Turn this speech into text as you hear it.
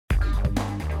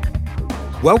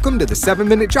Welcome to the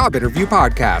 7-Minute Job Interview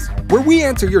Podcast, where we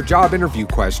answer your job interview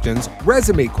questions,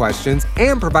 resume questions,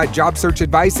 and provide job search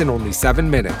advice in only 7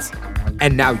 minutes.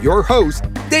 And now your host,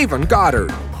 Davon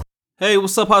Goddard. Hey,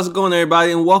 what's up? How's it going,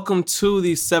 everybody? And welcome to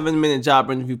the 7-Minute Job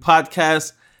Interview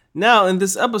Podcast. Now, in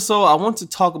this episode, I want to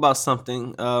talk about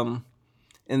something,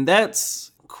 and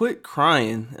that's quit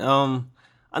crying.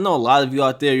 I know a lot of you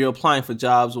out there, you're applying for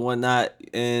jobs and whatnot,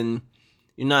 and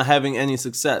you're not having any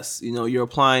success. You know, you're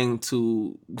applying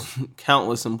to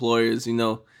countless employers,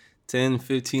 10,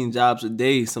 15 jobs a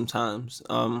day sometimes.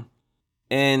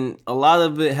 And a lot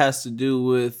of it has to do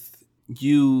with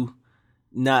you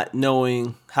not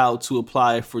knowing how to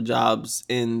apply for jobs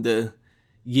in the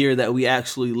year that we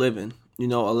actually live in. A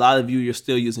lot of you're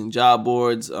still using job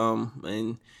boards,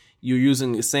 and you're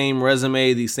using the same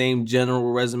resume, the same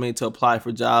general resume to apply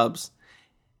for jobs,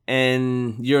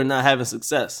 and you're not having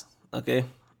success. Okay.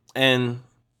 And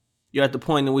you're at the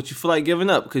point in which you feel like giving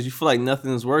up because you feel like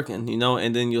nothing is working,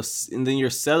 and then you're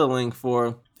settling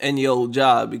for any old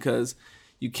job because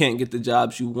you can't get the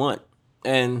jobs you want.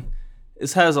 And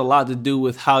this has a lot to do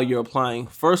with how you're applying.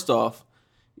 First off,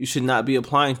 you should not be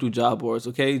applying through job boards.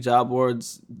 Okay. Job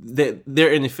boards,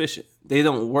 they're inefficient. They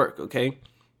don't work. Okay.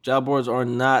 Job boards are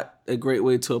not a great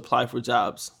way to apply for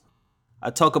jobs.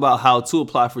 I talk about how to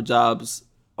apply for jobs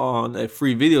on a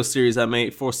free video series I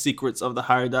made for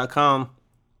secretsofthehire.com.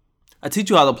 I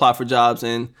teach you how to apply for jobs,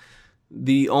 and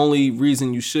the only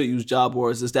reason you should use job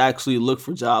boards is to actually look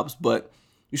for jobs, but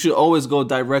you should always go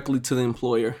directly to the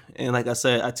employer. And like I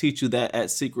said, I teach you that at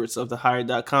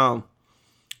secretsofthehire.com.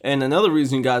 And another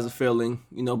reason you guys are failing,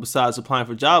 besides applying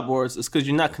for job boards, is because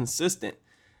you're not consistent.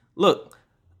 Look,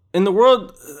 in the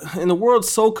world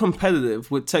so competitive,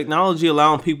 with technology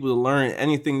allowing people to learn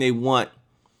anything they want,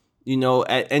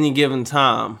 at any given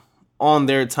time, on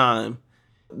their time,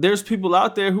 there's people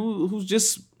out there who's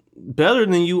just better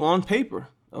than you on paper.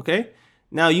 Okay.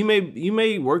 Now you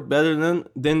may work better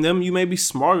than them. You may be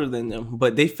smarter than them,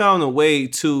 but they found a way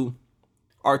to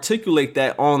articulate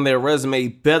that on their resume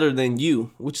better than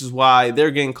you, which is why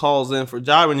they're getting calls in for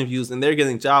job interviews and they're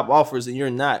getting job offers and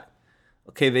you're not.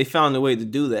 Okay. They found a way to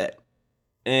do that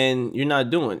and you're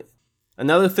not doing it.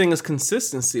 Another thing is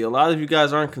consistency. A lot of you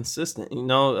guys aren't consistent. I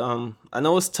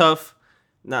know it's tough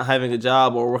not having a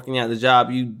job or working at the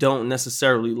job you don't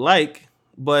necessarily like,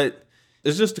 but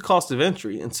it's just the cost of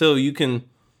entry until you can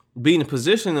be in a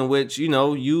position in which, you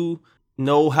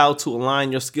know how to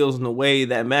align your skills in a way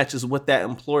that matches what that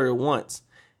employer wants.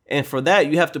 And for that,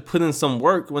 you have to put in some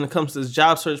work when it comes to this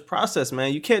job search process,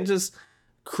 man. You can't just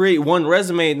create one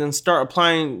resume and then start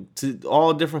applying to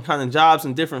all different kind of jobs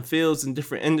in different fields and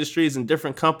different industries and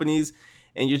different companies,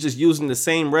 and you're just using the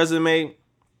same resume.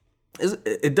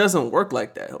 It doesn't work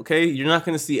like that, okay? You're not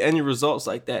going to see any results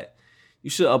like that.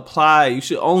 You should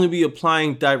only be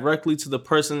applying directly to the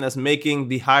person that's making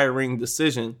the hiring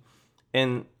decision.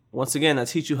 And once again, I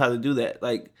teach you how to do that.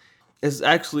 Like, it's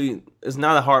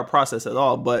not a hard process at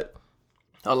all, but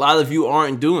a lot of you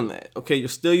aren't doing that, okay? You're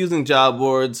still using job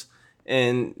boards.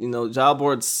 And, job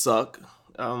boards suck.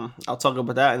 I'll talk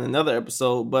about that in another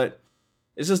episode, but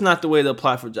it's just not the way to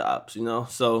apply for jobs,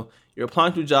 So you're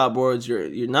applying through job boards,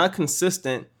 you're not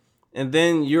consistent, and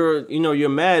then you're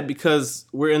mad because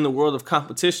we're in the world of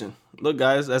competition. Look,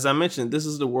 guys, as I mentioned, this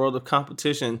is the world of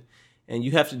competition, and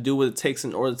you have to do what it takes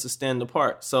in order to stand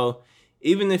apart. So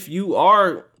even if you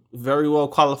are very well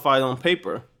qualified on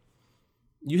paper,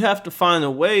 you have to find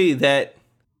a way that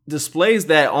displays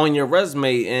that on your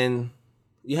resume, and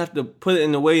you have to put it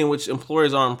in a way in which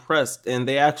employers are impressed and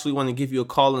they actually want to give you a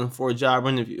call in for a job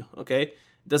interview. Okay. It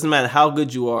doesn't matter how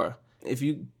good you are. If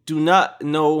you do not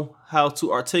know how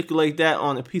to articulate that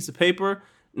on a piece of paper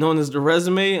known as the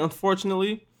resume,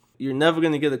 unfortunately, you're never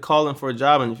going to get a call in for a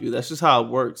job interview. That's just how it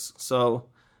works. So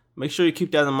make sure you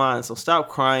keep that in mind. So stop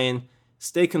crying.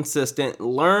 Stay consistent,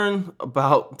 learn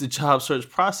about the job search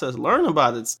process, learn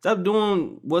about it. Stop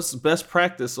doing what's best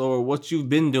practice or what you've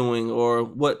been doing or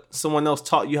what someone else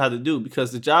taught you how to do,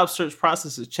 because the job search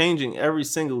process is changing every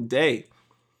single day.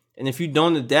 And if you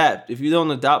don't adapt, if you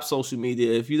don't adopt social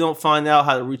media, if you don't find out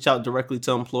how to reach out directly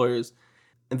to employers,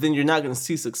 and then you're not going to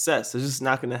see success. It's just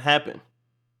not going to happen.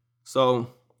 So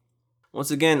once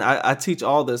again, I teach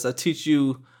all this. I teach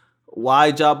you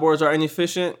why job boards are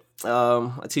inefficient.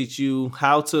 I teach you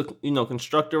how to,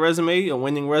 construct a resume, a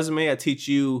winning resume. I teach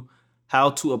you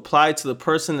how to apply to the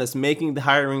person that's making the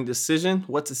hiring decision,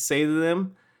 what to say to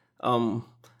them,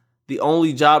 the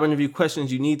only job interview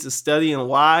questions you need to study and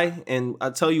why, and I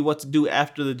tell you what to do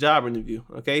after the job interview,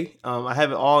 okay? I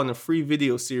have it all in a free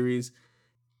video series.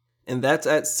 And that's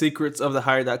at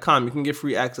secretsofthehire.com. You can get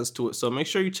free access to it. So make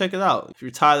sure you check it out. If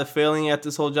you're tired of failing at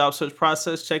this whole job search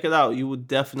process, check it out. You will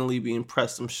definitely be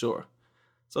impressed, I'm sure.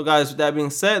 So guys, with that being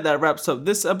said, that wraps up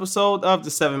this episode of the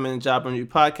 7-Minute Job Interview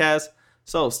Podcast.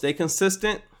 So stay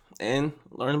consistent and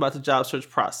learn about the job search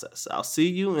process. I'll see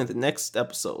you in the next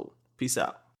episode. Peace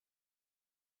out.